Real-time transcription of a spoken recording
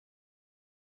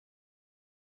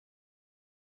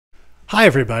Hi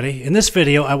everybody, in this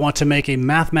video I want to make a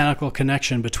mathematical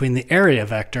connection between the area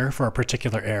vector for a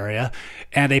particular area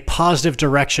and a positive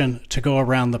direction to go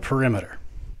around the perimeter.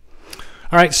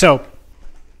 Alright, so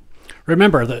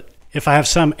remember that if I have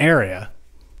some area,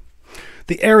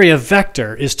 the area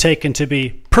vector is taken to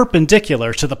be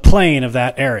perpendicular to the plane of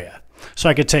that area. So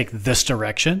I could take this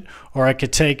direction or I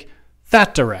could take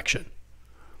that direction.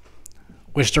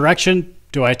 Which direction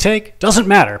do I take? Doesn't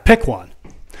matter, pick one.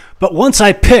 But once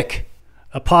I pick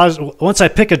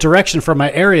a direction for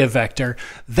my area vector,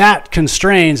 that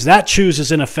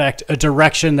chooses in effect a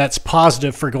direction that's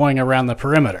positive for going around the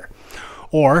perimeter.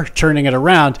 Or, turning it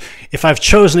around, if I've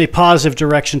chosen a positive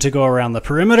direction to go around the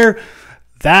perimeter,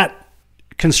 that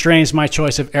constrains my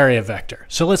choice of area vector.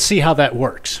 So let's see how that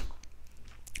works.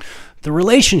 The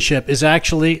relationship is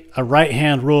actually a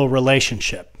right-hand rule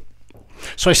relationship.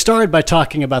 So I started by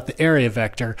talking about the area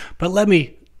vector, but let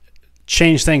me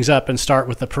change things up and start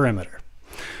with the perimeter.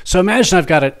 So imagine I've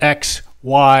got an x,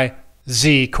 y,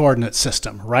 z coordinate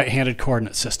system, right-handed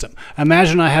coordinate system.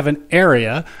 Imagine I have an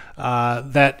area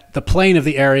that the plane of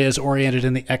the area is oriented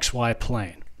in the xy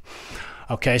plane.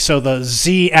 Okay, so the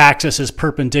z-axis is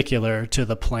perpendicular to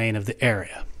the plane of the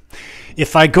area.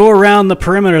 If I go around the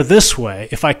perimeter this way,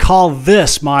 if I call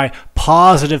this my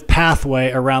positive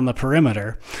pathway around the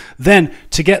perimeter, then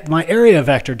to get my area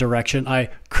vector direction, I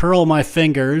curl my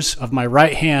fingers of my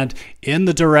right hand in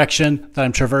the direction that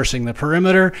I'm traversing the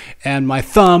perimeter, and my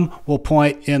thumb will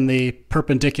point in the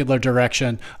perpendicular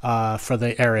direction for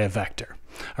the area vector.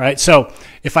 All right, so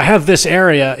if I have this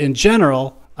area in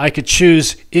general, I could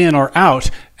choose in or out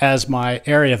as my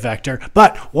area vector.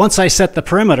 But once I set the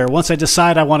perimeter, once I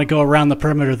decide I want to go around the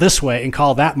perimeter this way and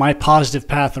call that my positive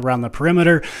path around the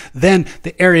perimeter, then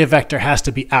the area vector has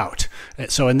to be out.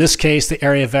 So in this case, the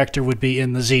area vector would be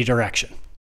in the z direction.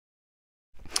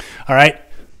 All right,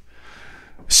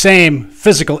 same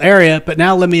physical area, but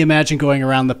now let me imagine going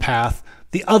around the path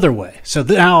the other way. So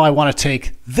now I want to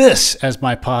take this as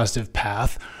my positive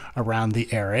path around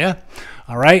the area.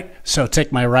 All right, so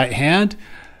take my right hand,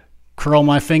 curl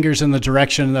my fingers in the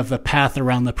direction of the path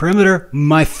around the perimeter.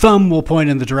 My thumb will point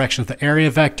in the direction of the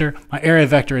area vector. My area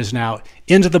vector is now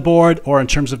into the board, or in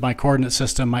terms of my coordinate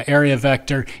system, my area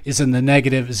vector is in the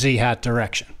negative z-hat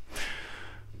direction.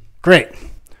 Great.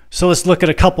 So let's look at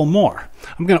a couple more.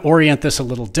 I'm going to orient this a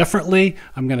little differently.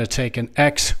 I'm going to take an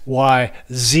x, y,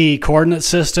 z coordinate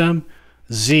system.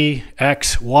 Z,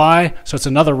 X, Y. So it's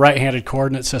another right-handed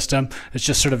coordinate system. It's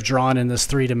just sort of drawn in this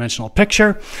three-dimensional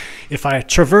picture. If I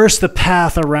traverse the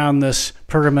path around this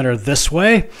perimeter this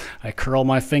way, I curl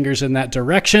my fingers in that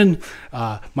direction.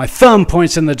 My thumb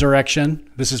points in the direction,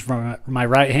 this is from my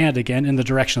right hand again, in the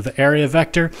direction of the area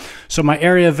vector. So my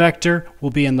area vector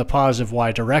will be in the positive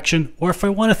Y direction. Or if I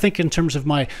want to think in terms of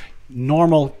my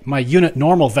unit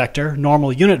normal vector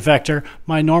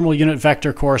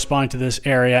corresponding to this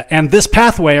area, and this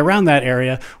pathway around that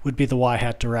area would be the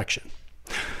y-hat direction.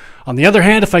 On the other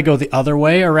hand, if I go the other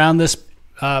way around this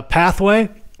pathway,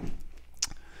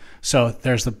 so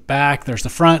there's the back, there's the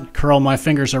front, curl my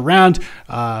fingers around,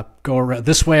 go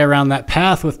this way around that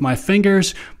path with my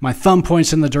fingers. My thumb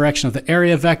points in the direction of the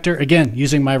area vector, again,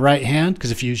 using my right hand, because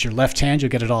if you use your left hand,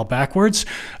 you'll get it all backwards.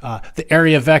 The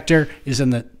area vector is in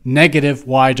the negative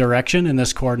y direction in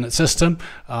this coordinate system,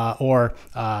 or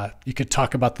you could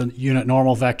talk about the unit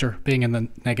normal vector being in the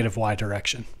negative y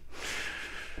direction.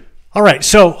 All right,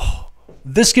 so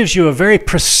this gives you a very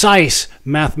precise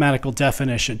mathematical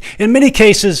definition. In many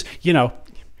cases, you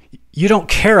don't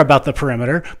care about the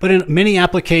perimeter, but in many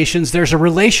applications, there's a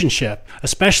relationship,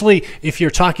 especially if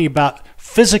you're talking about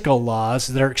physical laws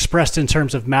that are expressed in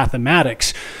terms of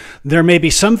mathematics. There may be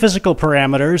some physical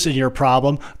parameters in your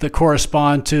problem that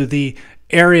correspond to the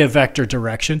area vector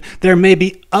direction. There may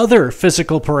be other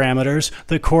physical parameters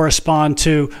that correspond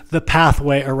to the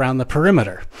pathway around the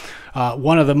perimeter.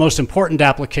 One of the most important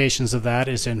applications of that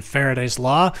is in Faraday's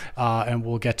law, and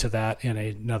we'll get to that in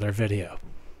another video.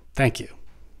 Thank you.